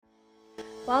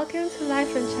Welcome to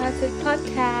Life Uncharted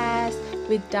podcast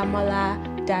with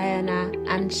Damola, Diana,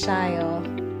 and Shayo.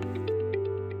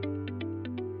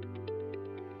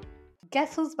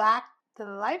 Guess who's back? The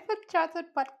Life Uncharted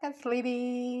podcast,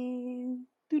 ladies.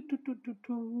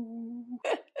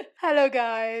 Hello,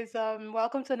 guys.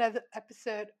 Welcome to another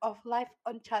episode of Life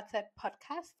Uncharted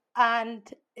podcast, and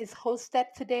is hosted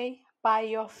today by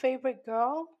your favorite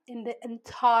girl in the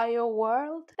entire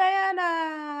world,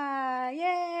 Diana.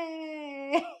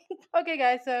 Yay! Okay,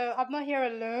 guys. So I'm not here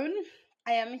alone.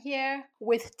 I am here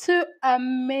with two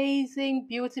amazing,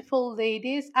 beautiful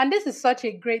ladies, and this is such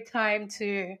a great time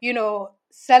to,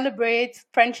 celebrate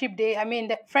Friendship Day. I mean,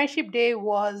 the Friendship Day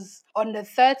was on the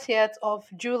 30th of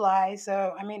July,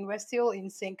 so I mean, we're still in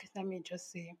sync, let me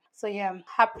just say. So, yeah,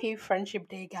 happy Friendship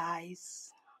Day, guys.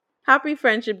 Happy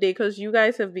Friendship Day because you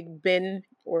guys have been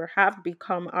or have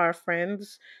become our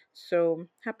friends. So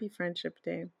happy Friendship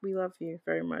Day. We love you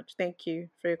very much. Thank you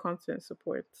for your constant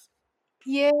support.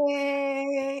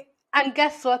 Yay! And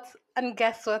guess what?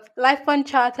 Life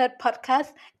Uncharted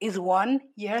podcast is 1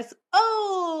 years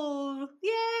old.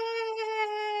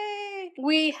 Yay!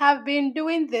 We have been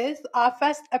doing this. Our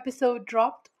first episode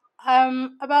dropped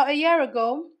about a year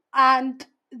ago, and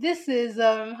this is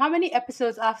how many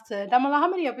episodes after? Damola, how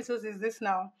many episodes is this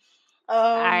now? Um,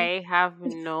 I have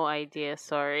no idea,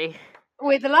 sorry.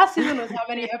 wait, the last season was how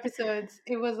many episodes?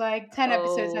 It was like 10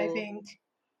 episodes, I Oh, think.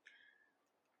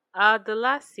 the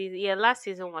last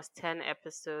season was 10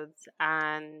 episodes,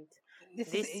 and This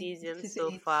is this eight. season This is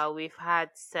so eight. far we've had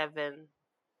 7.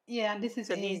 Yeah, and this is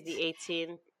So this is eight.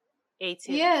 the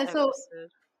 18th Yeah, so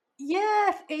episode.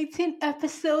 yes, 18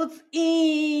 episodes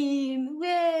in.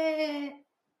 Way.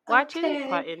 Well, actually, it's Okay.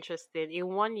 quite interesting. In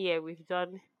 1 year, we've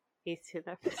done 18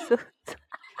 episodes.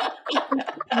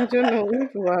 I don't know. You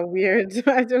people are weird.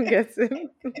 I don't get it.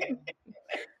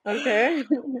 Okay.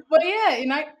 But yeah, you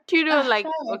know, Like,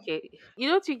 uh-huh. okay,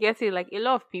 to get it, like, a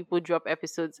lot of people drop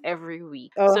episodes every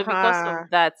week. Oh So because of ha.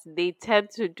 that, they tend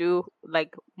to do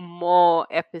like more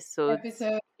episodes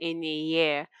Episode in a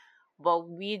year. But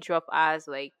we drop ours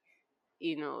like,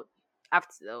 you know,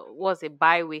 after was it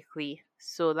bi-weekly.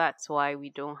 So that's why we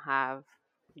don't have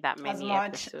that as many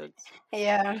much. episodes.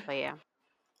 Yeah. But yeah.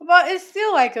 But it's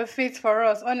still like a feat for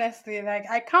us, honestly. Like,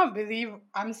 I can't believe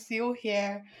I'm still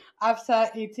here after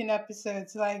 18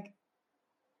 episodes. Like,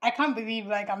 I can't believe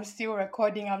like I'm still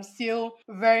recording. I'm still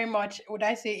very much, would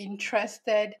I say,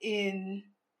 interested in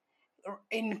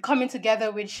coming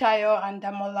together with Shayo and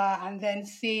Damola and then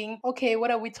seeing, okay,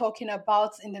 what are we talking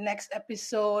about in the next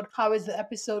episode? How is the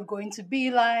episode going to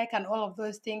be like? And all of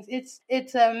those things.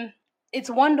 It's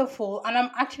wonderful, and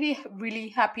I'm actually really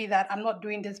happy that I'm not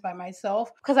doing this by myself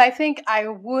because I think I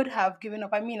would have given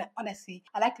up. I mean, honestly,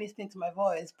 I like listening to my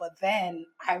voice, but then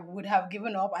I would have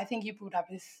given up. I think you would have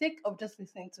been sick of just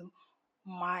listening to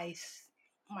my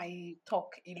my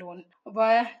talk alone.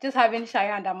 But just having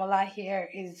Shaya and Damola here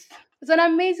is it's an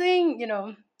amazing,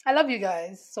 I love you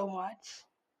guys so much.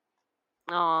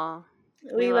 Oh,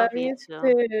 we We love love you you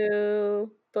too.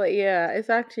 too. But yeah, it's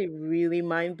actually really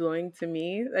mind blowing to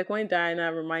me. Like when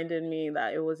Diana reminded me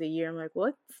that it was a year, I'm like,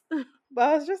 what? But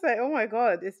I was just like, oh my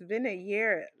god, it's been a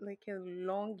year, like a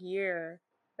long year.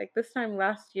 Like this time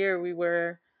last year, we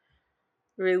were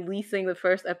releasing the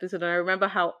first episode, and I remember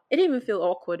how it didn't even feel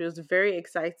awkward. It was very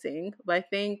exciting. But I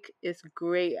think it's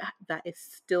great that it's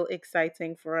still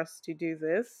exciting for us to do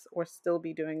this or still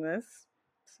be doing this.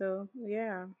 So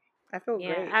yeah, I feel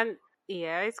Yeah, great. and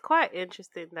yeah, it's quite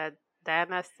interesting that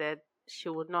Diana said she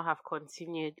would not have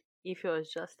continued if it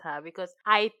was just her, because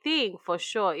I think for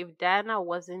sure if Diana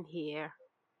wasn't here,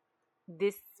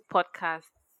 this podcast,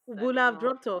 I Would don't have know.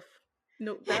 dropped off.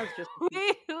 No, that's just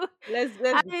it. We- Let's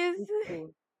and be it's-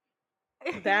 truthful.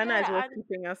 Diana is yeah, what's and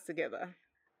keeping us together.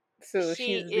 So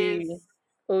she she's the is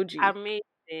OG.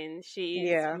 amazing. She is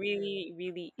Yeah. really,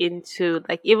 really into,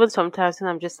 like, even sometimes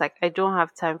when I'm just like, I don't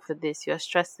have time for this, you're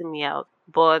stressing me out.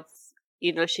 But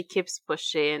she keeps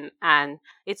pushing, and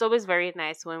it's always very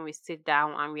nice when we sit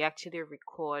down and we actually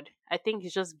record. I think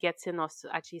it's just getting us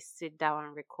to actually sit down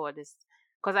and record is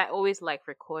because I always like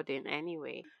recording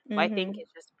anyway. But I think Mm-hmm.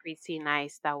 it's just pretty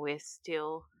nice that we're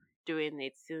still doing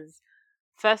it since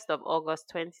 1st of August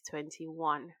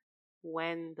 2021,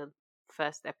 when the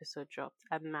first episode dropped,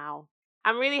 and now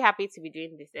I'm really happy to be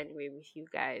doing this anyway with you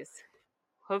guys.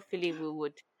 Hopefully we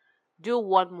would do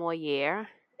one more year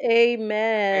very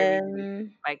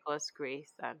Amen. by God's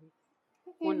grace, and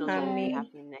who knows what will be Amen. Amen.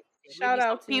 happening next year. Shout Maybe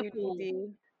some out to you, people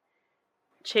Didi.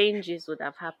 changes would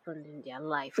have happened in their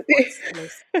life, but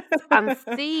let's and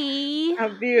see.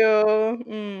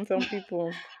 Abio. Some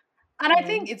people. And I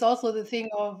think Mm. it's also the thing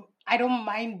of I don't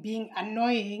mind being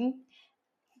annoying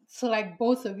So like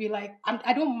both of you, like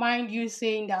I don't mind you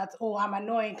saying that. Oh, I'm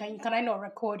annoying. Can I not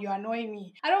record? You're annoying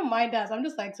me. I don't mind that. I'm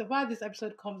just like, so far this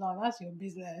episode comes out, that's your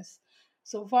business.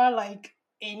 So far, like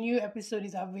a new episode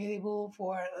is available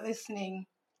for listening.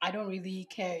 I don't really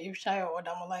care if Shaya or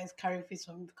Damola is carrying face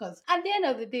for me, because at the end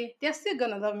of the day, they're still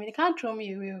gonna love me. They can't throw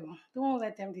me away. Oh. Don't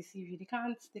let them deceive you. They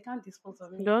can't dispose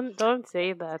of me. Don't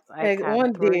say that. I Like can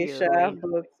one throw day, you Sha, away.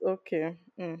 but okay.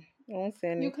 I won't say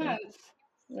You anything. can't.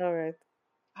 All right.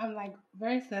 I'm like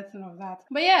very certain of that.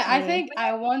 But yeah, Mm.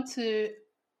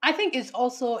 I think it's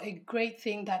also a great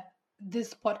thing that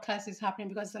this podcast is happening,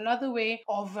 because it's another way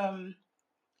of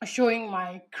showing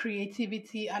my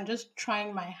creativity and just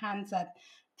trying my hands at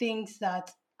things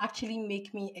that actually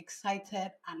make me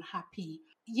excited and happy.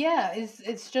 Yeah,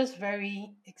 it's just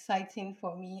very exciting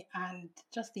for me, and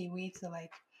just a way to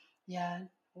like, yeah,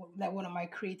 like one of my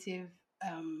creative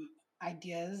um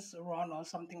ideas run or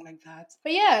something like that.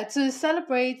 But yeah, to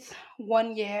celebrate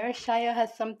 1 year, Shaya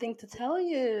has something to tell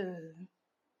you.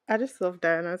 I just love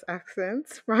Diana's accent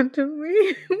randomly.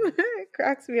 It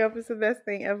cracks me up. It's the best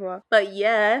thing ever. But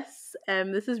yes,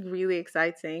 this is really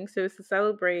exciting. So it's to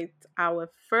celebrate our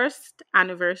first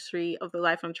anniversary of the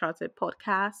Life Uncharted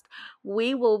podcast.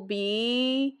 We will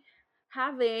be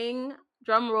having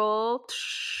drum roll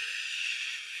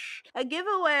a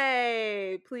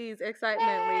giveaway. Please,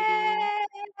 excitement,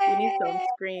 ladies. We need some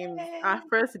screams. Our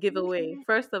first giveaway,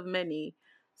 first of many.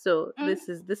 So Mm.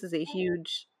 this is a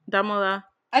huge Damola.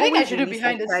 I think I Always should do release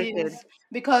behind the excited. scenes,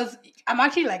 because I'm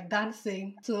actually like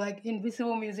dancing to like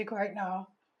invisible music right now.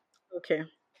 Okay.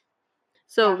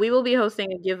 So Yeah. we will be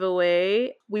hosting a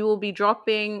giveaway. We will be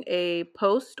dropping a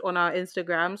post on our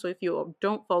Instagram. So if you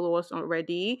don't follow us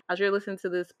already, as you're listening to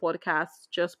this podcast,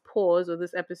 just pause, or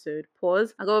this episode,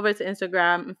 pause and go over to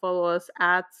Instagram and follow us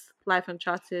at Life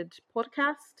Uncharted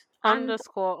Podcast and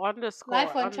Underscore, Life underscore,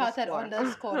 Uncharted underscore.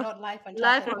 underscore, not Life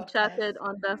Life Uncharted podcast. Uncharted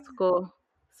underscore.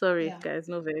 Sorry, Yeah, guys,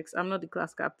 no vex. I'm not the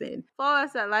class captain. Follow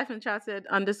us at Life Uncharted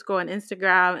underscore on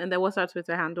Instagram, and then what's our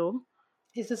Twitter handle?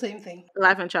 it's the same thing.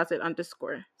 Life Uncharted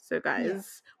underscore. So, Yeah.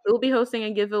 guys, we'll be hosting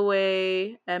a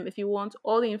giveaway. If you want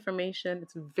all the information,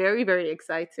 it's very, very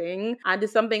exciting, and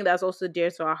it's something that's also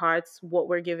dear to our hearts. What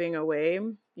we're giving away,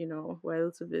 we're a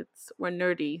little bit we're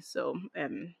nerdy, so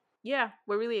yeah,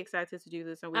 we're really excited to do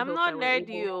this, and we I'm hope not that we're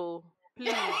nerdy, able. oh.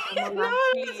 Please, Damola, No,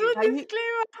 there's please. no are you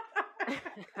disclaimer.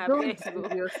 I don't beg deceive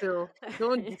you. yourself.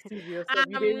 Don't deceive yourself.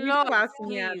 You did I'm read not, past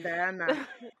me and please. Diana.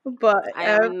 But I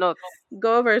am not.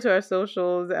 go over to our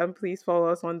socials and please follow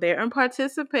us on there and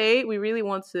participate. We really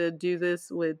want to do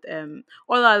this with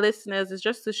all our listeners. It's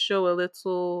just to show a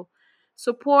little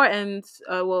support and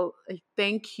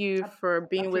thank you for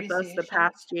being with us the Appreciation.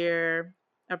 past year.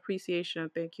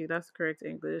 Appreciation. Thank you. That's correct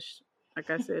English. Like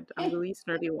I said, I'm the least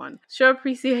nerdy one. Show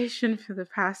appreciation for the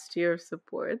past year of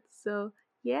support. So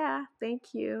yeah,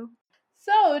 thank you.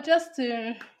 So just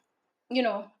to,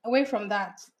 away from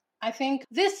that, I think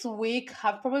this week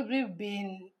have probably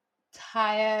been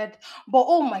tired. But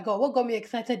oh my god, what got me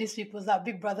excited this week was that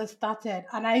Big Brother started.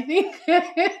 And I think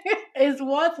is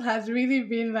what has really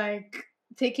been like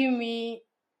taking me,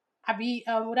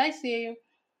 would I say,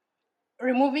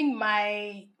 removing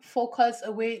my focus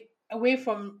away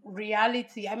from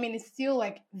reality. I mean, it's still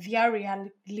like via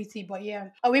reality, but yeah,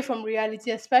 away from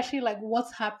reality, especially like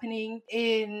what's happening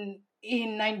in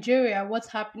Nigeria, what's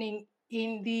happening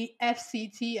in the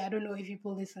FCT. I don't know if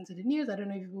people listen to the news. I don't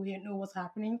know if people here know what's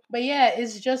happening. But yeah,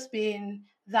 it's just been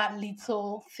that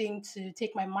little thing to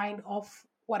take my mind off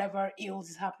whatever ills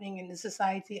is happening in the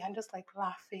society, and just like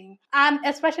laughing, and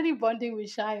especially bonding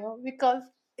with Shayo, because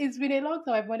it's been a long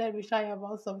time I wanted to shy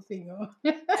about something.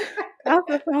 Oh.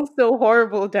 That sounds so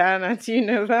horrible, Diana. Do you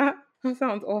know that? That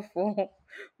sounds awful.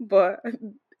 But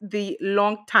the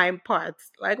long time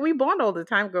parts, like we bond all the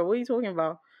time, girl. What are you talking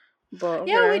about? But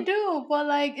Yeah, okay. we do, but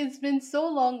like it's been so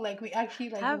long. Like we actually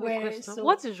I like have a were question. so.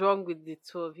 What is wrong with the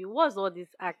two of you? What's all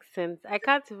these accents? I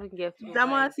can't even get over it.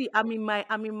 Damasi, I'm in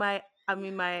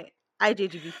my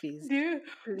IJGB phase. Do you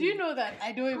Please. know that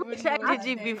I don't Which even know that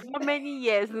IJG there is. before many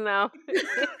years now?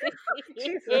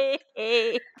 Jesus.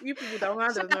 You people, Dama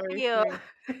does not race Shayo.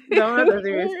 me. Dama doesn't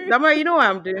race me. Dama, you know why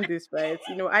I'm doing this, right?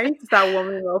 I need to start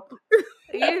warming up.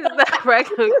 Use that right?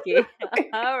 Okay.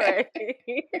 All right.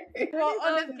 Well,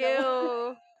 honestly, Okay.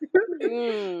 Oh.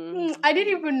 Mm. I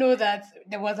didn't even know that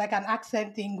there was like an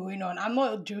accent thing going on. I'm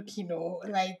not joking, no.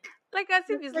 Like, Like as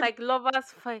if it's like lovers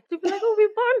fight. To be like, oh, we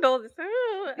bond all this.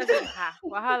 I said, ha,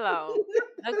 wahala. Oh."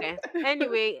 Okay.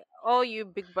 Anyway, all you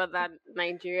Big Brother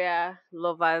Nigeria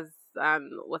lovers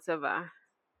and whatever.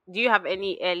 Do you have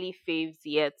any early faves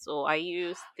yet, or are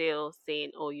you still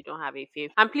saying, oh, you don't have a fave?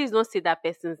 And please don't say that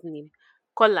person's name.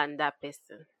 Call on that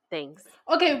person. Thanks.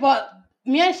 Okay, but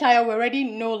me and Shaya, we already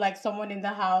know like someone in the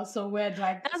house, so we're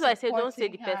like That's why I say don't say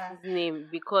supporting the her. person's name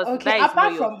because Okay, that is not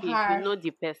apart your from faith. You her, know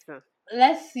the person.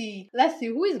 let's see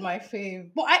who is my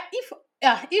fave. But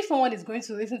if someone is going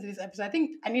to listen to this episode, I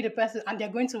think I need a person and they're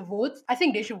going to vote. I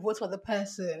think they should vote for the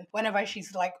person whenever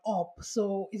she's like up.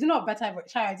 So is it not better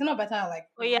Shaya, is it not better like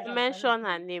Oh we yeah, vote for the person's mention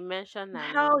her name? name. Mention her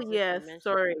name. Hell It's okay. yes. Mention.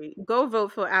 Sorry. Go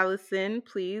vote for Allison,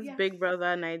 please. Yes. Big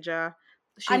Brother Niger.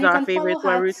 And She's you our can favorite. follow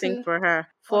We're her rooting too for her. on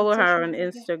Follow her social on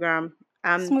media. Instagram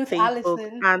and Smooth Facebook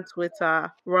Allison. and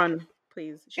Twitter. Run,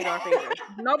 please. She's our favorite.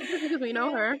 Not just because we know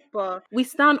Yeah. her, but we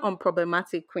stand on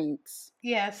problematic queens.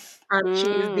 Yes. And she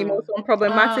is the Mm. most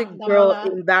unproblematic girl Damola.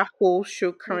 in that whole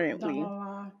show currently.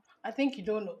 Damola. I think you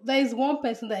don't know. There is one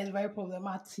person that is very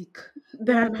problematic. One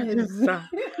Diana person. Densa.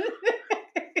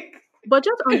 But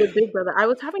just on the Big Brother, I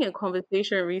was having a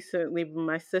conversation recently with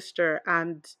my sister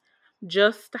and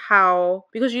just how,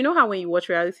 because you know how when you watch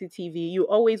reality TV, you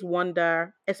always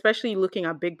wonder, especially looking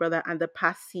at Big Brother and the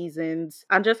past seasons,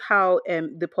 and just how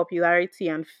the popularity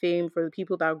and fame for the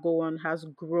people that go on has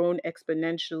grown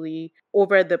exponentially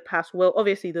over the past, well,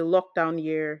 obviously the lockdown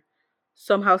year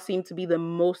somehow seemed to be the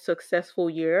most successful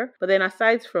year. But then,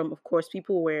 aside from, of course,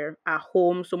 people were at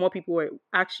home, so more people were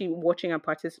actually watching and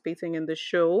participating in the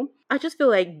show. I just feel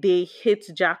like they hit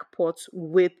jackpots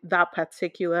with that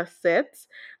particular set.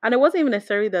 And it wasn't even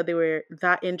necessarily that they were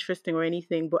that interesting or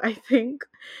anything, but I think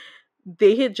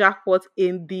they hit jackpots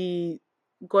in the,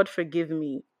 God forgive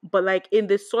me, but like in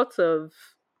the sort of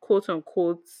quote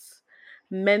unquote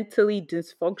mentally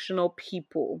dysfunctional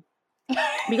people,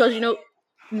 because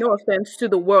no offense to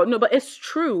the world, no, but it's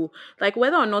true, like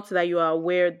whether or not that you are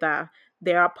aware that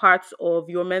there are parts of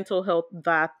your mental health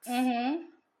that Mm-hmm.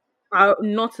 are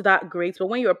not that great, but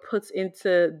when you're put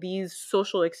into these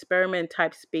social experiment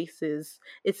type spaces,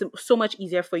 it's so much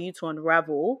easier for you to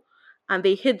unravel. And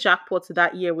they hit jackpots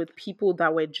that year with people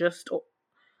that were just,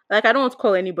 like, I don't want to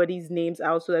call anybody's names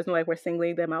out, so there's no like we're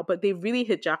singling them out, but they really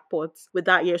hit jackpots with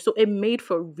that year. So it made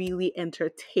for really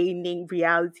entertaining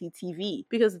reality TV,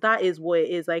 because that is what it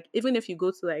is. Like, even if you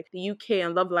go to like the UK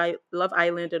and Love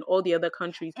Island and all the other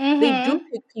countries, they do Mm-hmm.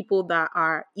 pick people that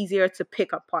are easier to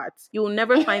pick apart. You will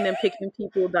never find them picking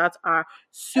people that are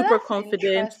super That's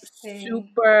confident, interesting.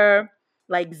 super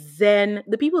like zen.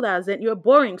 The people that are zen, you're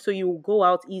boring, so you will go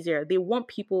out easier. They want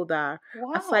people that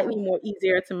are slightly Wow. more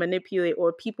easier to manipulate,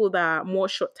 or people that are more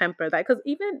short tempered. Like, because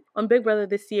even on Big Brother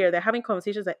this year, they're having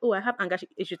conversations like, "Oh, I have anger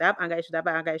issues. I have anger issues. I have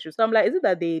anger issues." So I'm like, is it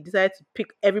that they decided to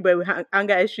pick everybody with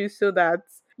anger issues so that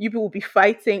you people will be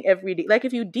fighting every day? Like,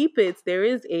 if you deep it, there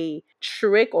is a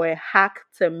trick or a hack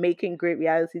to making great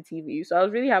reality TV. So I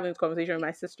was really having this conversation with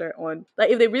my sister on like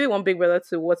if they really want Big Brother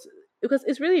to what's, because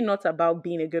it's really not about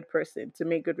being a good person to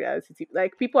make good reality TV.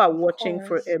 Like, people are Of watching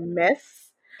for course. a mess,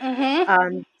 Mm-hmm.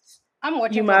 and I'm you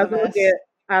watching for might the as well mess. get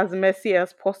as messy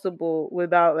as possible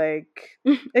without like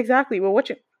exactly. We're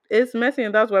watching. It's messy,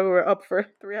 and that's why we were up for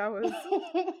 3 hours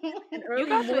in You early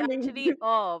guys were morning. actually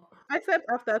up. I slept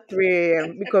after 3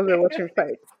 a.m. because we're watching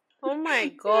fights. Oh my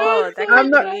It was god, I so I'm can't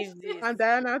not, believe this. and interesting.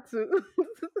 Diana too.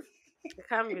 I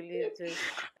can't believe this.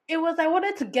 It was, I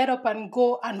wanted to get up and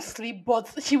go and sleep, but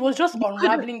she was just You couldn't.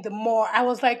 unraveling the more. I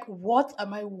was like, what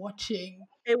am I watching?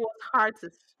 It was hard to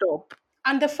stop.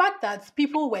 And the fact that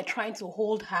people were trying to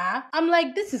hold her, I'm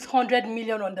like, this is 100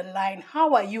 million on the line.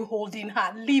 How are you holding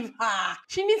her? Leave her.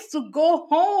 She needs to go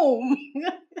home.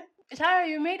 Shara,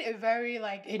 you made a very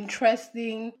like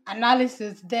interesting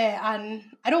analysis there, and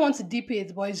I don't want to deep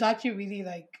it, but it's actually really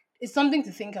like it's something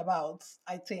to think about.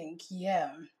 I think,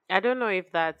 yeah. I don't know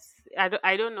if that's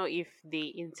I don't know if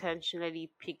they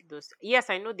intentionally pick those. Yes,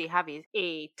 I know they have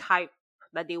a type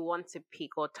that they want to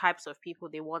pick or types of people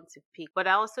they want to pick. But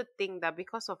I also think that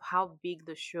because of how big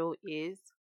the show is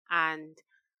and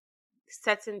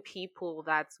certain people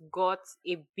that got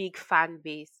a big fan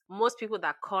base, most people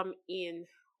that come in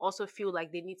also feel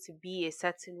like they need to be a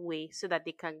certain way so that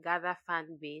they can gather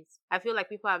fan base. I feel like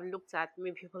people have looked at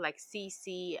maybe people like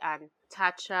Cece and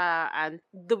Tacha, and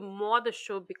the more the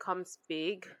show becomes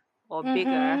big or bigger,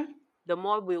 Mm-hmm. the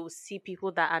more we will see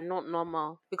people that are not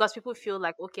normal because people feel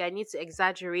like, okay, I need to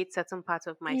exaggerate certain parts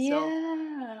of myself.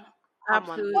 Yeah. Come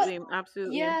on, But Absolutely,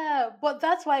 absolutely. yeah, but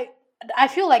that's why I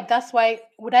feel like that's why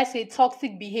would I say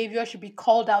toxic behavior should be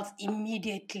called out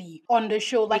immediately on the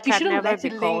show. it Like you can shouldn't never let be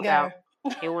it called out. linger.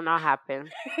 It will not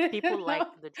happen. People No, like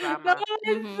the no, drama.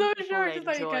 it's Hmm. so People sure. It's just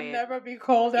like it enjoy can it. never be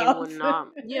called It will out. not.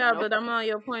 Yeah, Nope. but Amma,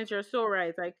 your point, you're so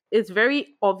right. Like, it's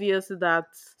very obvious that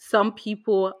some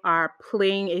people are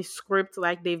playing a script,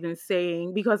 like they've been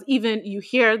saying, because even you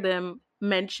hear them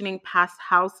mentioning past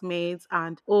housemates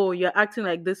and, oh, you're acting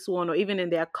like this one, or even in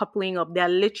their coupling up, they're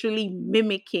literally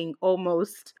mimicking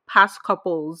almost past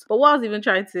couples. But what I was even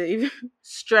trying to even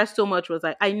stress so much was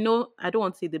like, I know I don't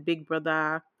want to say the Big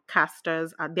Brother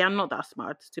casters are, they are not that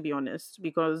smart, to be honest,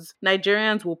 because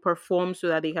Nigerians will perform so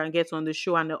that they can get on the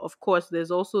show. And of course there's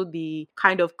also the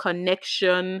kind of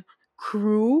connection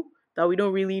crew that we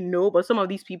don't really know, but some of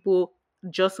these people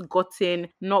just got in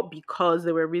not because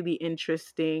they were really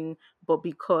interesting, but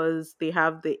because they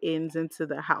have the ins into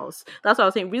the house. That's what I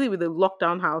was saying. Really, with the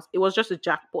lockdown house, it was just a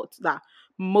jackpot that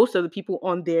most of the people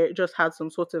on there just had some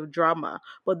sort of drama.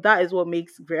 But that is what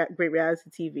makes great reality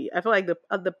TV. I feel like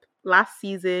the last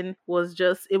season was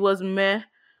just, it was meh.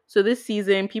 So this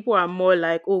season, people are more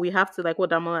like, oh, we have to, like what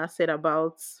Damola said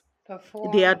about,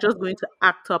 they are Perform. just going to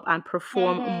act up and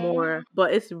perform Mm-hmm. more.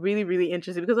 But it's really, really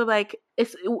interesting because of like,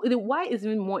 why it's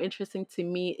even more interesting to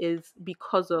me is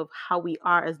because of how we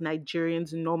are as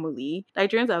Nigerians normally.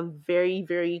 Nigerians are very,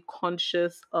 very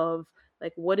conscious of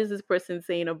like, what is this person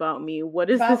saying about me? What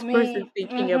is About this person me.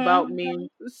 thinking about Mm-hmm. me?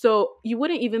 So you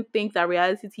wouldn't even think that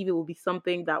reality TV will be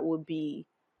something that would be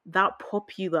that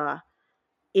popular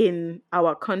in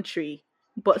our country.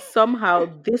 But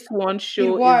somehow this one It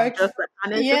show is works. just like,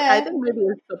 and it's just, I Yeah. think maybe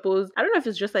it's supposed, I don't know if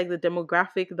it's just like the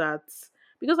demographic that's,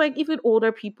 because like even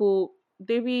older people,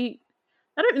 they be,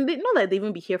 I don't, not that they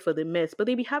even be here for the mess, but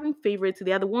they be having favorites.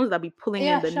 They are the ones that be pulling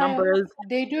in Yeah, the Shayo. numbers,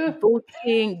 They do.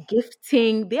 voting,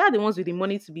 gifting. They are the ones with the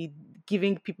money to be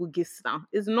giving people gifts now.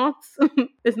 It's not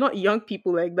it's not young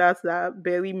people like that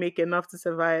barely make enough to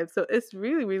survive. So it's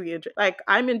really, really interesting. Like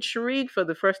I'm intrigued for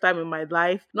the first time in my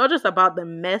life, not just about the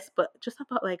mess, but just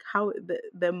about like how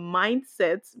the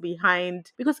mindsets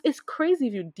behind, because it's crazy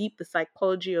if you deep the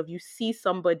psychology of, you see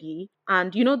somebody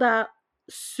and you know that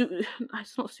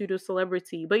it's not pseudo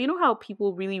celebrity, but you know how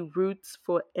people really root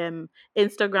for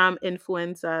Instagram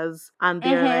influencers and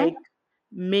they're like Mm-hmm.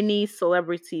 mini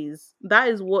celebrities. That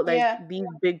is what like Yeah. these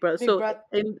big brothers. Big So brother.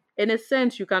 in a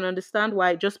sense, you can understand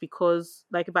why, just because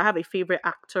like if I have a favorite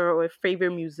actor or a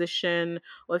favorite musician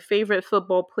or a favorite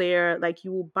football player, like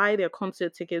you will buy their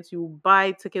concert tickets, you will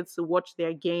buy tickets to watch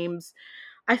their games.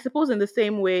 I suppose in the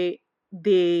same way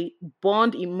they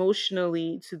bond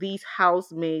emotionally to these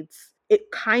housemates, it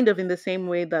kind of in the same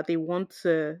way that they want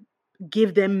to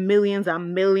give them millions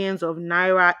and millions of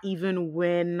naira even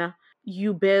when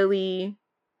you barely,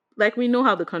 like we know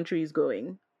how the country is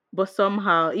going. But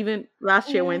somehow, even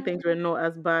last year when Yeah. things were not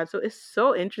as bad. So it's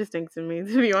so interesting to me,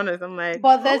 to be honest. I'm like,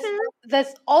 But okay.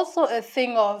 there's also a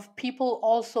thing of people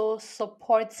also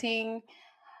supporting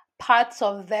parts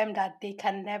of them that they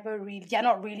can never really, they're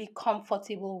not really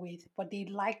comfortable with, but they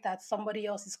like that somebody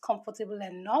else is comfortable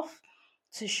enough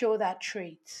to show that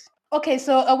trait. Okay,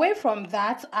 so away from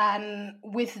that, and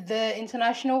with the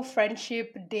International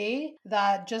Friendship Day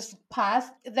that just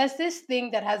passed, there's this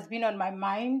thing that has been on my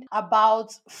mind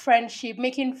about friendship,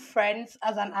 making friends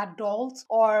as an adult,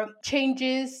 or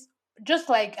changes, just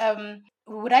like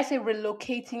would I say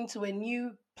relocating to a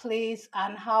new place,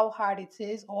 and how hard it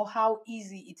is or how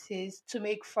easy it is to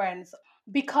make friends.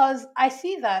 Because I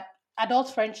see that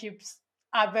adult friendships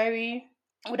are very,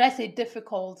 would I say,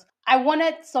 difficult. I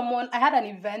had an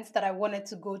event that I wanted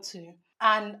to go to,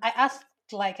 and I asked,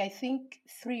 like, I think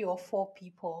three or four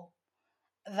people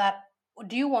that,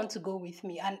 do you want to go with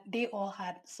me? And they all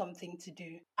had something to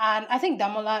do. And I think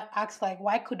Damola asked, like,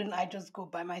 why couldn't I just go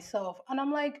by myself? And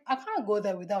I'm like, I can't go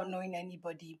there without knowing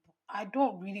anybody. I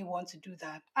don't really want to do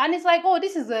that. And it's like, oh,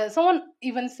 this is a, someone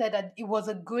even said that it was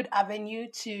a good avenue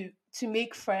to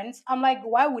make friends. I'm like,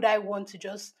 why would I want to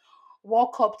just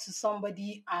walk up to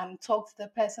somebody and talk to the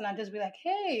person and just be like,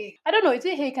 hey, I don't know, is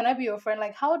it, hey, can I be your friend?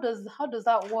 Like, how does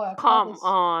that work? How Come does,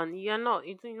 on, you're not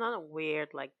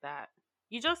weird like that.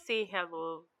 You just say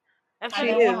hello. and She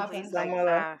then what Every is, place happens? like Damola.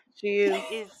 that She is.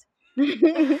 is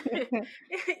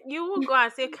you will go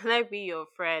and say, "Can I be your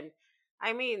friend?"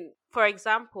 I mean, for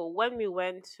example, when we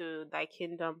went to Thy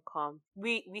Kingdom Come,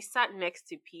 we sat next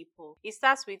to people. It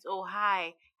starts with, "Oh,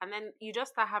 hi," and then you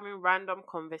just start having random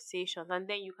conversations, and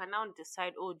then you can now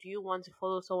decide, "Oh, do you want to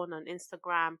follow someone on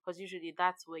Instagram?" Because usually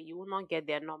that's where you will not get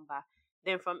their number.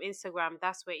 Then from Instagram,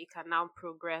 that's where it can now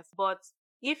progress. But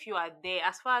if you are there,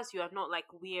 as far as you are not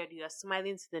like weird, you are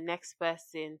smiling to the next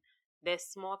person, there's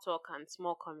small talk and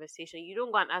small conversation. You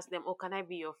don't go and ask them, "Oh, can I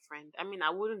be your friend?" I mean, I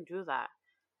wouldn't do that.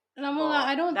 Lamola, But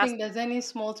I don't that's think there's any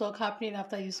small talk happening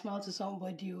after you smile to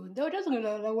somebody. Oh. They were just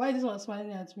gonna like, why is this one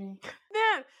smiling at me?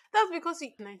 yeah, that's because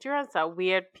Nigerians are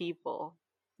weird people.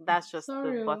 That's just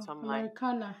the Sorry, oh, bottom line.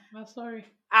 Americana. I'm sorry.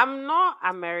 I'm not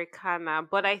Americana,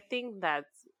 but I think that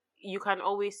you can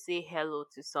always say hello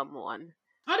to someone.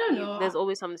 I don't know. There's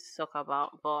always something to talk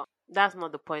about. But That's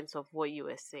not the point of what you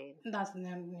were saying. That's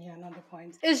yeah, not the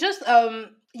point. It's just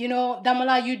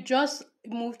Damola, you just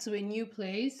moved to a new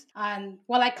place, and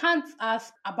well, I can't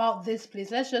ask about this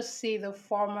place. Let's just say the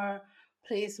former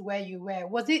place where you were.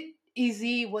 Was it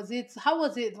easy? Was it how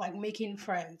was it like making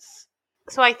friends?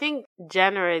 So I think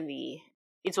generally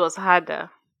it was harder.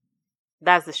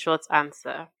 That's the short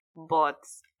answer. But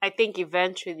I think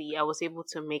eventually I was able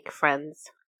to make friends.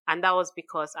 And that was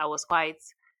because I was quite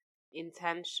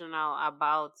intentional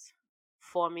about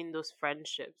forming those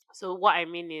friendships. So what I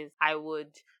mean is I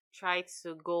would try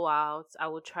to go out, I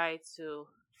would try to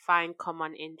find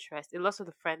common interests. A lot of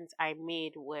the friends I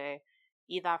made were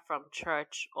either from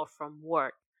church or from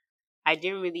work. I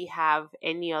didn't really have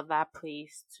any other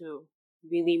place to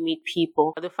really meet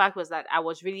people. The fact was that I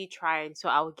was really trying, so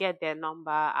I would get their number,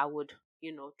 I would,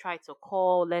 try to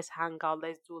call, let's hang out,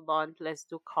 let's do lunch, let's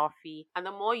do coffee. And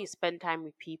the more you spend time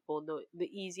with people, the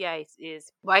easier it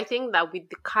is. But I think that with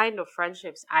the kind of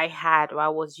friendships I had or I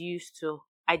was used to,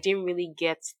 I didn't really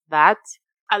get that.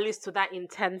 At least to that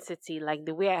intensity, like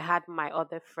the way I had my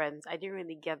other friends, I didn't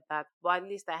really get that. But at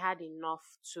least I had enough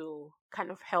to kind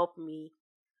of help me,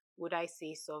 would I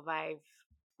say, survive?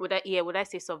 Would I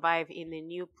say survive in a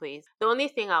new place? The only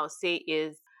thing I'll say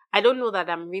is I don't know that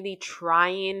I'm really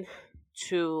trying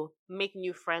to make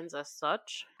new friends as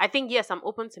such. I think yes, I'm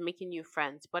open to making new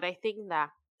friends, but I think that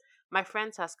my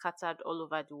friends are scattered all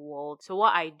over the world. So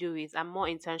what I do is I'm more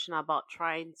intentional about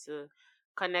trying to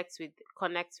connect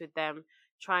with them,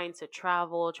 trying to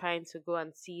travel, trying to go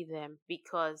and see them,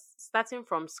 because starting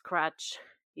from scratch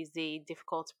is a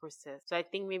difficult process. So I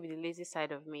think maybe the lazy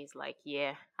side of me is like,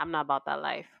 yeah, I'm not about that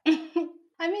life.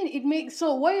 I mean, it makes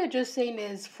so what you're just saying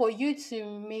is for you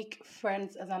to make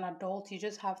friends as an adult, you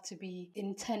just have to be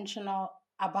intentional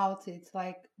about it.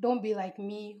 Like, don't be like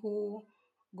me who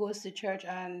goes to church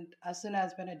and as soon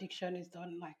as benediction is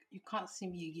done, like, you can't see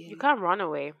me You again. can't run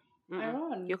away. I Mm-mm.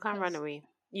 run You can't run because, away.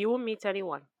 You won't meet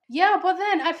anyone. yeah, but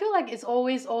then I feel like it's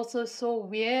always also so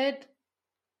weird.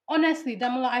 Honestly,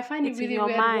 Damola, I find it It's in really your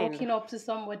weird mind. walking up to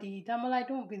somebody. Damola, I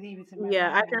don't believe it in my Yeah,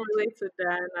 I can mind. relate to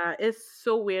that. It's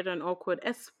so weird and awkward,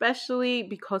 especially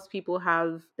because people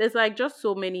have, there's like just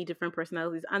so many different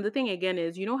personalities. And the thing again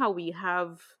is, you know how we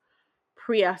have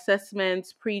pre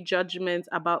assessments, pre-judgments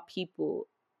about people,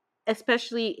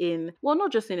 especially in, well,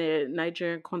 not just in a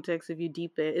Nigerian context, if you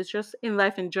deep it, it's just in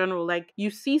life in general. Like you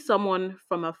see someone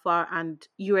from afar and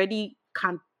you already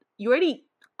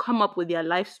come up with their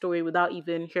life story without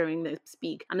even hearing them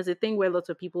speak. And it's a thing where lots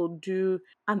of people do,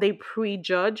 and they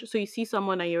prejudge. So you see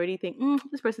someone and you already think,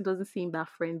 this person doesn't seem that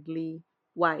friendly.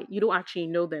 Why? You don't actually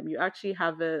know them. You actually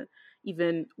haven't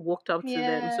even walked up to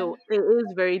them. Yeah. So it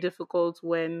is very difficult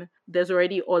when there's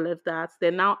already all of that.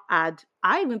 Then now add,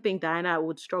 I even think Diana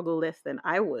would struggle less than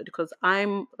I would because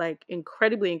I'm like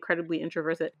incredibly, incredibly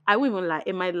introverted. I won't even lie.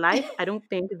 In my life, I don't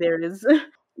think there is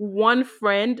one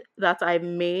friend that I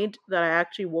made that I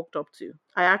actually walked up to.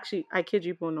 I kid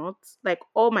you not. Like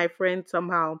all my friends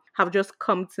somehow have just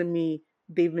come to me.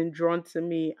 They've been drawn to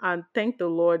me, and thank the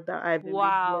Lord that I've been made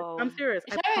blessed. I'm Wow. serious.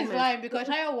 I Shaya is promise. lying because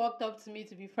Shaya walked up to me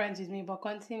to be friends with me, but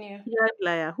continue. You're a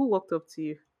liar. Who walked up to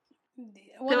you?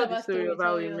 Tell the Whatever story story, of how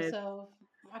tell we met. yourself.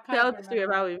 I can't Tell even the story of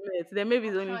remember. how we met. Then maybe I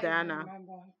it's only can't even Diana.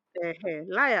 remember.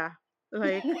 Liar.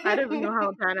 Like, I don't even know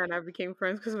how Diana and I became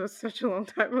friends because it was such a long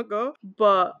time ago.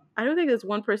 But I don't think there's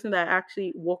one person that I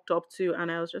actually walked up to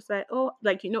and I was just like, oh,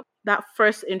 like, that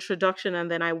first introduction. And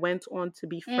then I went on to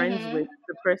be friends with Mm-hmm.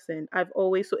 the person.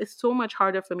 So it's so much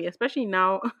harder for me, especially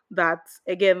now that,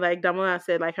 again, like Damona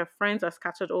said, like her friends are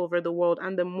scattered all over the world.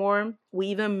 And the more we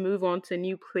even move on to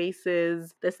new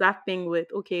places, there's that thing with,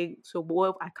 okay, so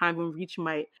what if I can't even reach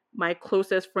my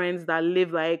closest friends that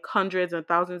live like hundreds and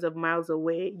thousands of miles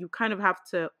away? You kind of have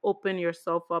to open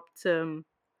yourself up to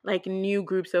like new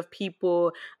groups of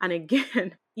people. And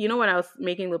again, when I was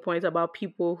making the point about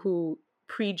people who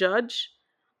prejudge,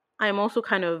 I'm also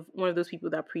kind of one of those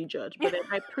people that prejudge, but then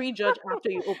I prejudge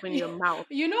after you open your mouth.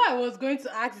 I was going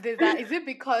to ask this that is it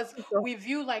because So, we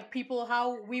view like people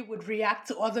how we would react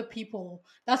to other people?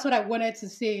 That's what I wanted to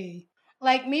say.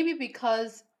 Like maybe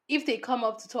because if they come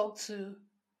up to talk to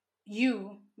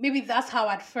you, maybe that's how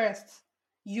at first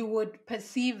you would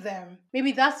perceive them.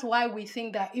 Maybe that's why we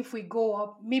think that if we go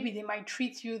up, maybe they might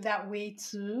treat you that way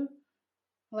too.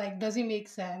 Like, does it make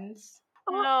sense?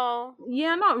 oh, No.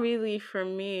 yeah, not really for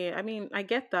me. I mean, I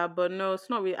get that, but no, it's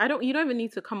not really. You don't even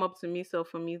need to come up to me so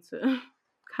for me to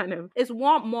kind of, it's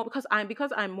one more because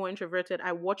I'm more introverted.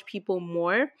 I watch people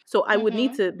more. So I would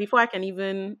need Mm-hmm. to, before I can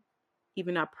even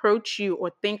even approach you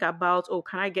or think about, oh,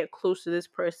 can I get close to this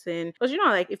person? Because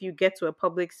like if you get to a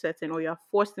public setting or you're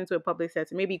forced into a public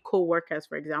setting, maybe co-workers,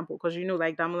 for example, because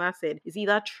like Damala said, it's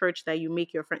either church that you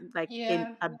make your friend, like in Yeah,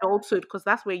 adulthood, because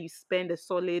that's where you spend a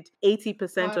solid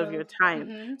 80% part of your of. time.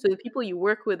 Mm-hmm. So the people you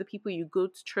work with, the people you go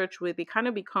to church with, they kind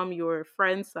of become your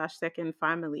friends slash second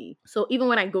family. So even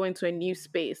when I go into a new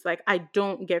space, like I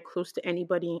don't get close to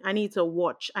anybody. I need to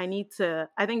watch. I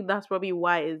think that's probably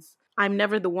why is I'm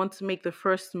never the one to make the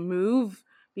first move,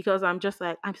 because I'm just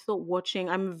like, I'm still watching.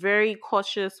 I'm very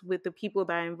cautious with the people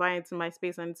that I invite into my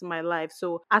space and into my life.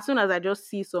 So as soon as I just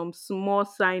see some small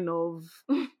sign of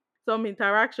some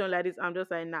interaction like this, I'm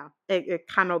just like, nah, it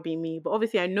cannot be me. But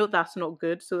obviously, I know that's not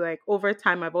good. So like over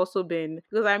time, I've also been,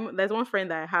 because there's one friend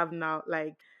that I have now.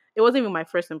 Like it wasn't even my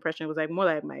first impression. It was like more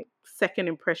like my second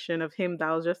impression of him.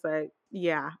 That was just like,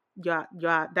 yeah, yeah.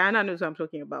 Diana knows what I'm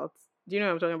talking about. Do you know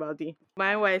what I'm talking about, D?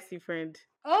 My NYC friend.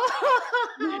 Oh,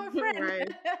 friend.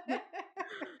 Right.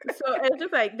 So it's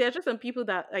just like there's just some people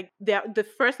that like they're the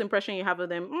first impression you have of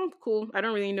them, cool. I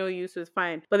don't really know you, so it's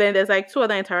fine. But then there's like two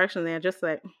other interactions, and they're just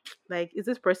like, like, is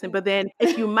this person? But then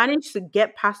if you manage to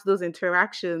get past those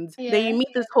interactions, then you Yeah. meet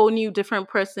this whole new different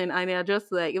person, and they're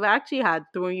just like, if I actually had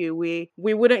thrown you away,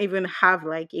 we wouldn't even have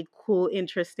like a cool,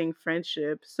 interesting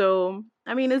friendship. So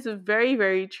I mean, it's very,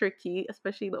 very tricky,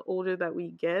 especially the older that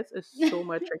we get. It's so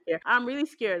much trickier. I'm really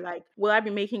scared. Like, will I be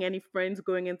making any friends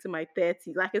going into my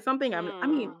 30s? Like, it's something I mean,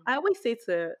 Mm. I always say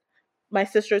to my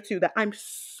sister too that I'm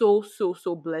so, so,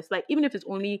 so blessed. Like, even if it's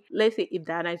only, let's say, if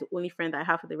Diana is the only friend I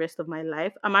have for the rest of my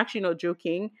life, I'm actually not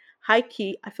joking. High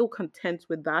key, I feel content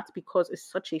with that because it's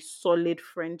such a solid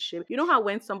friendship. You know how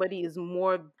when somebody is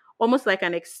more almost like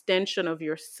an extension of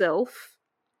yourself,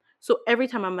 so every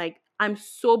time I'm like, I'm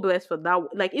so blessed for that.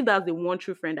 Like, if that's the one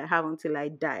true friend I have until I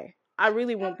die, I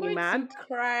really I'm won't be going mad. to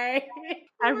cry.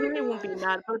 I Oh really won't be my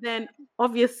mad. But then,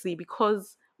 obviously,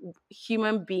 because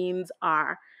human beings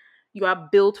are you are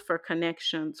built for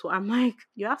connection. So I'm like,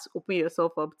 you have to open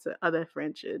yourself up to other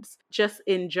friendships, just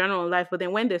in general life. But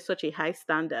then when there's such a high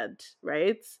standard,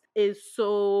 right, it's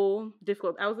so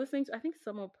difficult. I was listening to, I think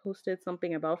someone posted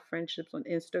something about friendships on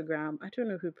Instagram. I don't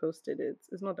know who posted it.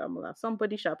 It's not Damola.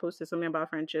 Somebody shall posted something about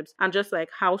friendships and just like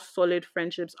how solid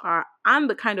friendships are and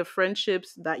the kind of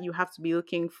friendships that you have to be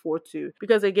looking for to.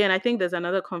 Because again, I think there's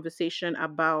another conversation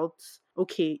about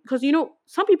okay, because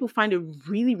some people find it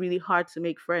really, really hard to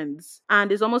make friends, and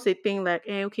it's almost a thing like,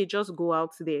 okay, just go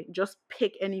out today, just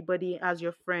pick anybody as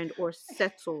your friend or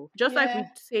settle. Just like Yeah. we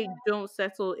say, don't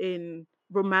settle in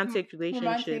romantic Romantic,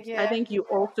 relationships. I yeah. think you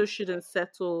also shouldn't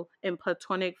settle in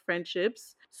platonic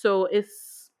friendships. So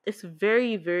it's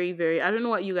very, very, very. I don't know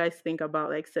what you guys think about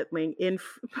like settling in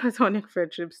platonic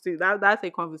friendships too. That's a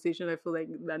conversation I feel like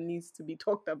that needs to be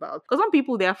talked about. Because some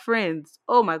people they're friends.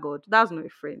 Oh my god, that's not a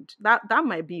friend. That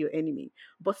might be your enemy.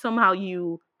 But somehow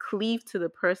you cleave to the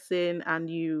person and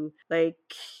you like.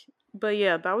 But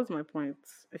yeah, that was my point.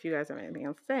 If you guys have anything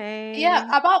else to Yeah,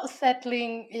 say. about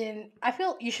settling in, I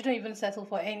feel you shouldn't even settle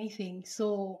for anything.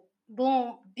 So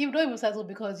don't even settle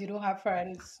because you don't have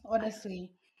friends,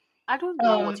 honestly. I don't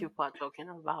know what Um, you are talking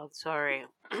about. Sorry.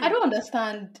 I don't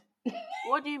understand.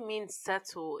 What do you mean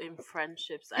settle in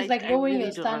friendships? It's I like I lowering really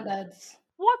your don't understand. standards.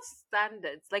 What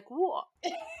standards? Like who?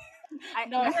 I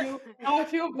Now I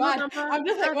feel No, bad. Dama, I'm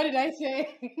just like, that's what did I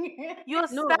say? your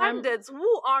no. I'm standards.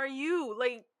 Who are you?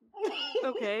 Like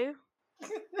okay,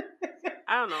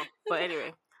 I don't know. But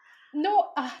anyway, No,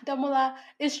 Damola,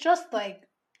 it's just like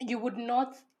you would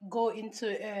not go into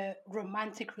a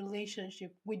romantic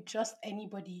relationship with just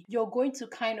anybody. You're going to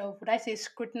kind of, would I say,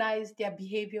 scrutinize their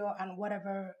behavior and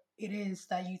whatever it is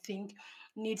that you think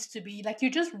needs to be. Like you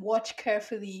just watch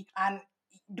carefully and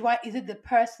is it the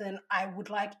person I would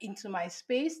like into my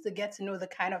space to get to know the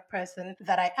kind of person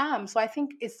that I am? So I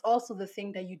think it's also the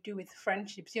thing that you do with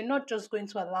friendships. You're not just going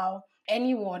to allow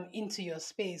anyone into your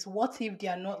space. What if they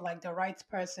are not like the right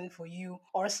person for you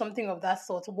or something of that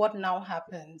sort? What now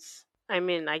happens? I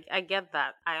mean, I get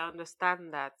that. I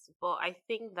understand that. But I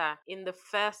think that in the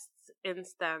first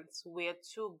instance, we're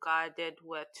too guarded,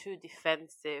 we're too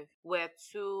defensive, we're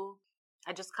too,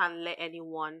 I just can't let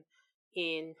anyone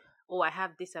in. Oh, I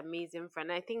have this amazing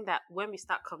friend. I think that when we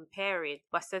start comparing,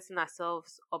 we're setting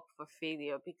ourselves up for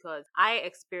failure because I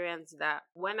experienced that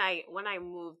when I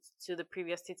moved to the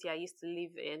previous city I used to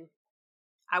live in.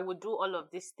 I would do all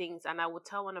of these things and I would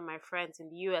tell one of my friends in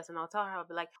the US and I'll tell her, I'll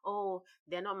be like, oh,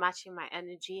 they're not matching my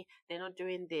energy. They're not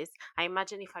doing this. I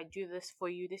imagine if I do this for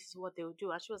you, this is what they'll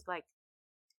do. And she was like,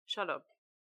 shut up.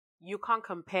 You can't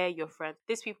compare your friends.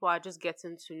 These people are just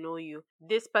getting to know you.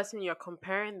 This person you're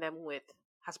comparing them with,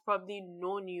 has probably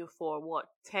known you for what,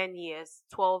 10 years,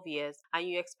 12 years, and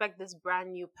you expect this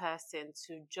brand new person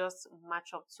to just match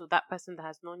up to that person that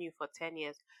has known you for 10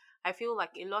 years. I feel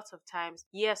like a lot of times,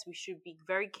 yes, we should be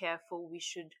very careful. We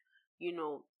should,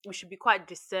 we should be quite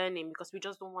discerning because we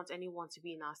just don't want anyone to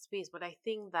be in our space. But I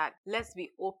think that let's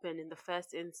be open in the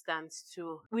first instance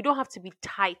to, we don't have to be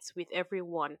tight with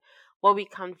everyone, but we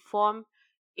can form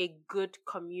a good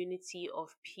community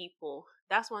of people.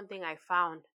 That's one thing I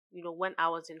found, when I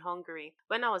was in Hungary.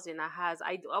 When I was in Ahaz,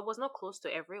 I was not close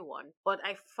to everyone, but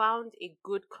I found a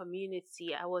good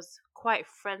community. I was quite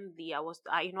friendly.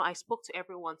 I spoke to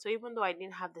everyone. So even though I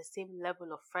didn't have the same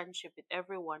level of friendship with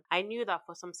everyone, I knew that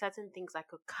for some certain things I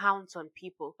could count on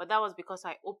people. But that was because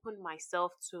I opened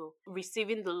myself to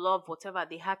receiving the love, whatever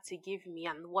they had to give me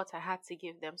and what I had to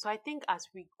give them. So I think as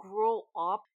we grow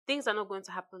up, things are not going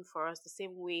to happen for us the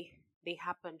same way they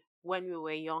happened when we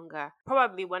were younger.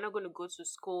 Probably we're not going to go to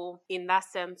school in that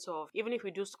sense of, even if we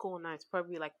do school now, it's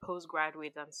probably like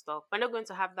postgraduate and stuff. We're not going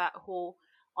to have that whole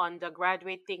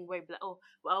undergraduate thing where like, oh,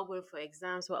 we're all going for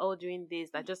exams, we're all doing this.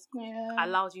 That just Yeah.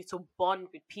 allows you to bond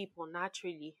with people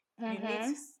naturally. You need to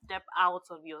Mm-hmm. step out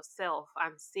of yourself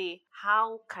and say,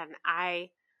 how can I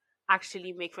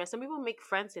actually make friends? Some people make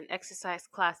friends in exercise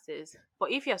classes, but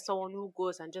if you're someone who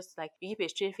goes and just like you keep a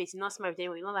straight face, you're not smile with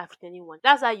anyone, you're not laugh with anyone,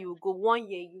 that's how you go 1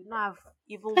 year, you not have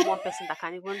even one person that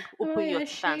can even Oh, open your you're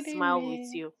teeth and shading smile with me.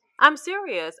 you. I'm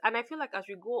serious. And I feel like as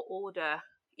we grow older,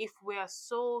 if we are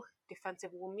so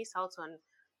defensive, we'll miss out on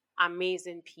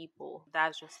amazing people.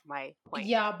 That's just my point.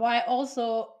 Yeah, but I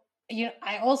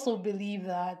also believe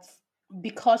that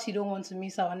because you don't want to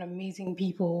miss out on amazing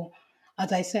people,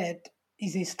 as I said,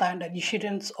 is a standard. You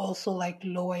shouldn't also like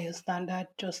lower your standard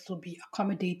just to be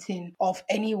accommodating of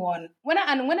anyone. When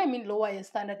I mean lower your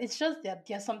standard, it's just that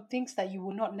there are some things that you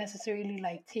will not necessarily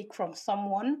like take from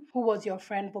someone who was your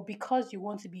friend, but because you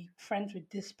want to be friends with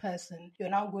this person, you're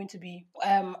now going to be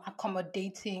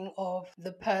accommodating of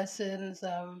the person's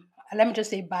let me just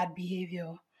say bad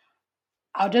behavior.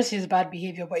 I'll just use bad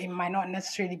behavior, but it might not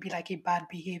necessarily be like a bad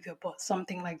behavior, but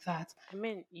something like that. I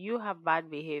mean, you have bad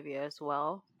behavior as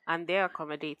well, and they're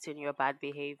accommodating your bad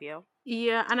behavior.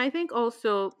 Yeah, and I think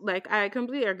also, like, I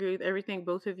completely agree with everything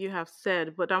both of you have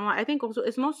said, but I think also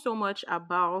it's not so much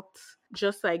about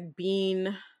just like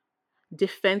being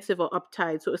defensive or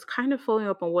uptight. So it's kind of following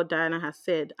up on what Diana has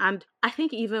said. And I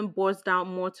think it even boils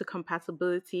down more to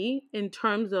compatibility in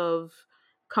terms of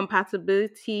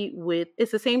compatibility with,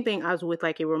 it's the same thing as with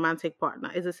like a romantic partner.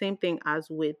 It's the same thing as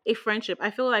with a friendship. I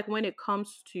feel like when it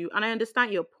comes to, and I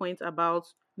understand your point about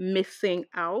missing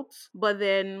out, but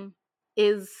then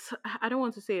is, I don't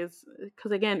want to say is,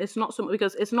 because again it's not so,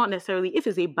 because it's not necessarily, if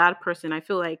it's a bad person, I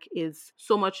feel like is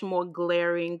so much more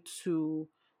glaring to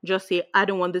just say I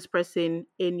don't want this person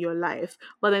in your life.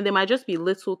 But then there might just be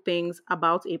little things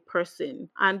about a person,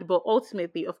 and but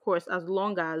ultimately, of course, as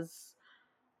long as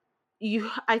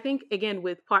you, I think again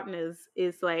with partners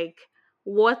is like,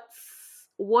 what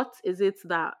is it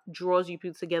that draws you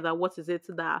people together, what is it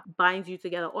that binds you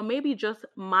together, or maybe just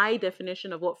my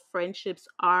definition of what friendships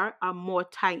are more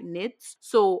tight knit.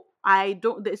 So I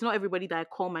don't, it's not everybody that I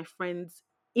call my friends,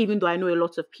 even though I know a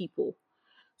lot of people.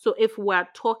 So if we're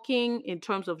talking in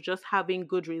terms of just having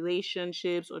good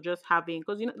relationships or just having,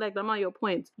 because like Dama, your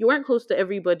point, you weren't close to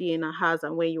everybody in Ahaz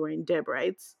and when you were in Deb,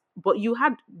 right? But you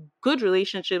had good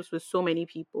relationships with so many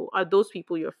people. Are those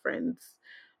people your friends?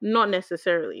 Not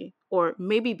necessarily. Or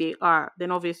maybe they are.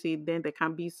 Then obviously then there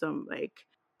can be some like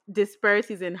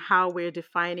disparities in how we're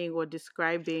defining or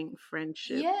describing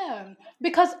friendship. Yeah,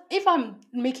 because if I'm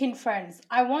making friends,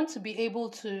 I want to be able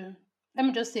to, let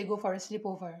me just say, go for a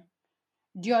sleepover.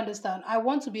 Do you understand? I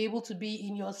want to be able to be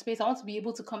in your space. I want to be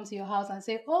able to come to your house and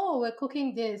say, oh, we're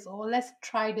cooking this, or let's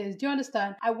try this. Do you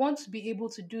understand? I want to be able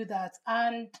to do that.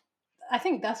 And I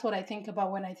think that's what I think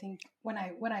about when I think when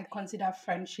I consider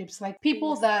friendships. Like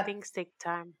people that Things take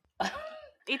time.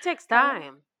 It takes that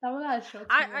time. will shut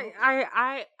I, you I up.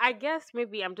 I I guess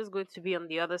maybe I'm just going to be on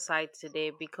the other side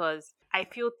today because I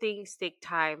feel things take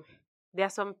time. There are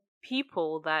some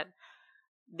people that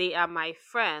they are my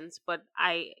friends, but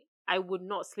I would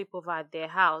not sleep over at their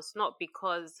house, not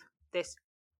because there's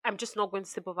I'm just not going to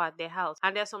sleep over at their house.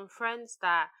 And there's some friends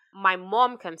that my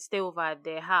mom can stay over at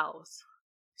their house.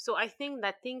 So I think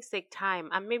that things take time,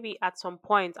 and maybe at some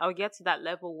point I'll get to that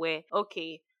level where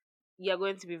okay, you're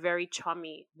going to be very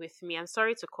chummy with me. I'm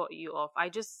sorry to cut you off.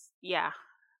 Yeah,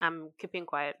 I'm keeping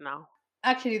quiet now.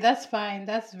 Actually, that's fine.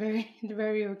 That's very,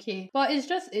 very okay. But it's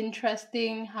just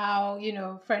interesting how,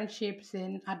 friendships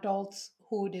in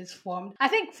adulthood is formed. I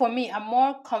think for me, I'm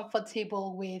more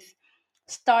comfortable with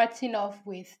starting off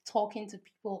with talking to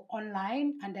people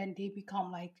online and then they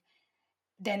become like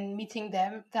then meeting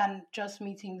them than just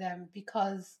meeting them,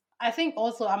 because I think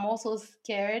also I'm also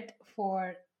scared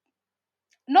for,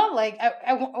 not like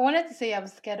I wanted to say I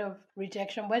was scared of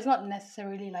rejection, but it's not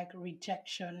necessarily like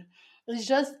rejection. It's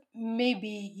just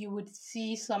maybe you would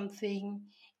see something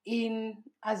in,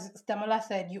 as Damola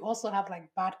said, you also have like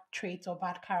bad traits or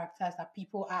bad characters that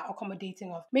people are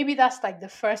accommodating of. Maybe that's like the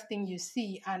first thing you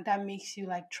see, and that makes you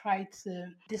like try to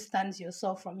distance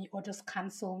yourself from me or just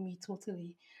cancel me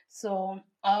totally. So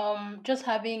just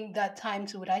having that time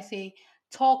to, would I say,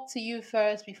 talk to you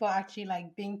first before actually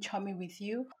like being chummy with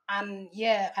you. And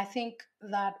yeah, I think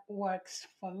that works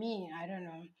for me. I don't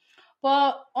know.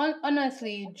 But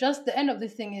honestly, just the end of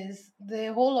this thing is,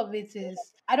 the whole of it is,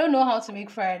 I don't know how to make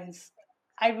friends.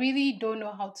 I really don't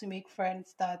know how to make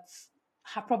friends that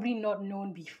have probably not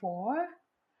known before,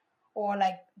 or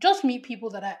like just meet people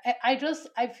that I just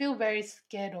I feel very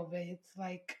scared of it.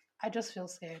 Like I just feel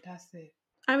scared. That's it.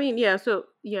 I mean, yeah, so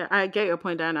yeah, I get your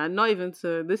point, Anna. Not even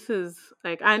to, this is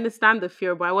like, I understand the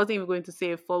fear, but I wasn't even going to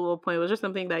say a follow up point. It was just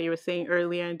something that you were saying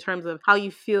earlier in terms of how you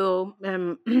feel.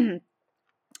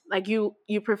 Like you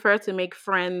prefer to make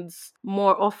friends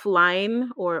more offline,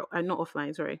 or not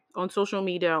offline, sorry, on social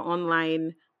media,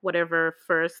 online, whatever,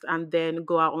 first, and then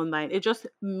go out online. It just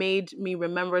made me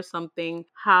remember something,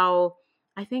 how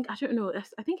I don't know,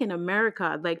 I think in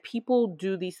America, like, people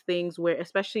do these things where,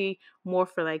 especially more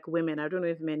for like women, I don't know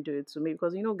if men do it to me,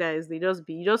 because guys, they just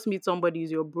be, you just meet somebody,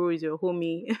 is your bro, is your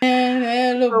homie.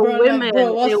 Hello, For bro. Like, women, bro,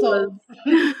 it what's was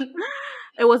up?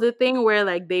 it was a thing where,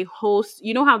 like, they host,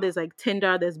 how there's like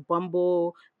Tinder, there's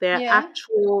Bumble, there are Yeah,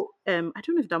 actual I don't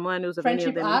know if Damola knows of any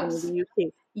of friendship them, even in apps. the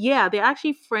UK. Yeah, they're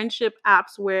actually friendship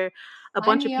apps where a Sign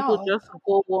bunch of me people up. just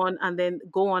go on and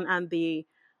they,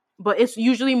 but it's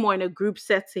usually more in a group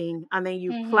setting, and then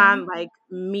you plan Mm-hmm. like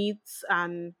meets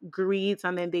and greets,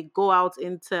 and then they go out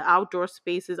into outdoor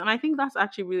spaces. And I think that's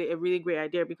actually really a really great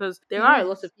idea, because there It are a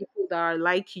lot is. of people that are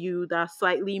like you, that are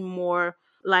slightly more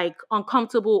like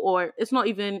uncomfortable, or it's not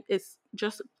even, it's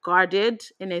just guarded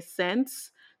in a sense.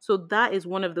 So that is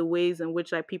one of the ways in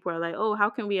which, like, people are like, oh,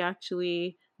 how can we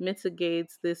actually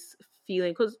mitigate this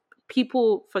feeling? Because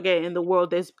people forget, in the world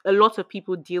there's a lot of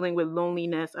people dealing with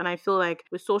loneliness, and I feel like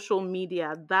with social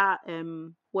media, that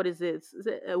what is it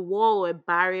a wall or a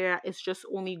barrier, it's just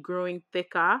only growing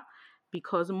thicker,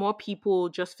 because more people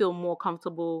just feel more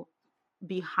comfortable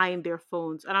behind their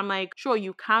phones. And I'm like, sure,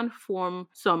 you can form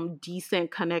some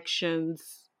decent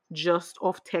connections just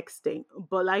off texting,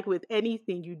 but like with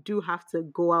anything, you do have to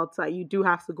go outside, you do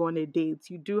have to go on a date,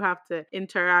 you do have to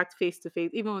interact face to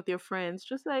face, even with your friends.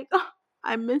 Just like, oh,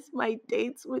 I miss my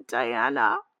dates with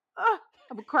Diana. Ah,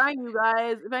 I'm crying, you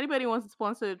guys. If anybody wants to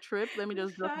sponsor a trip, let me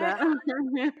just drop Shy. that.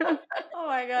 If Oh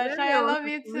my gosh, Shy, anybody I wants love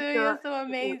to you too. You're sponsor, so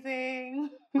amazing.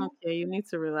 okay, you need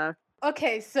to relax.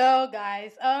 Okay, so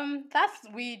guys, that's,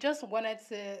 we just wanted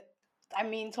to, I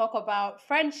mean, talk about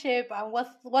friendship and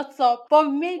what's up. But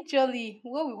majorly,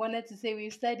 what we wanted to say,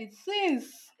 we've said it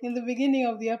since in the beginning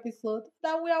of the episode,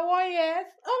 that we are 1 year.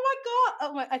 Oh my god!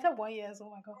 Oh my, I said 1 year. Oh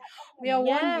my god, we are one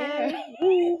Yes. year.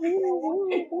 Woo, woo,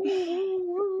 woo, woo,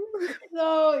 woo.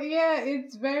 So yeah,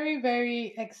 it's very,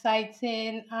 very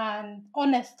exciting, and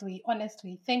honestly,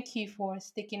 thank you for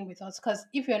sticking with us. Because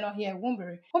if you're not here, won't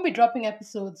be dropping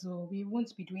episodes, or we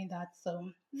won't be doing that.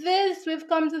 So this, we've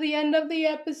come to the end of the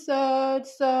episode.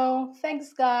 So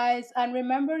thanks, guys, and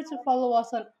remember to follow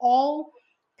us on all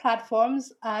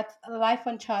platforms at Life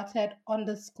Uncharted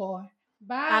 _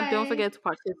 And don't Bye. forget to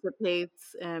participate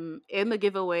in the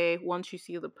giveaway once you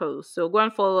see the post. So go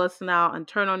and follow us now and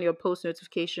turn on your post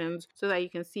notifications so that you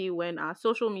can see when our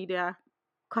social media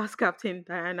class captain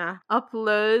Diana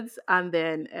uploads, and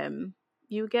then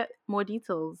you get more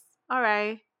details. All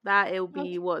right. That it'll be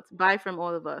Okay. what? Bye from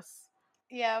all of us.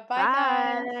 Yeah. Bye,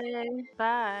 guys.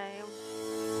 Bye.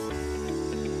 Bye.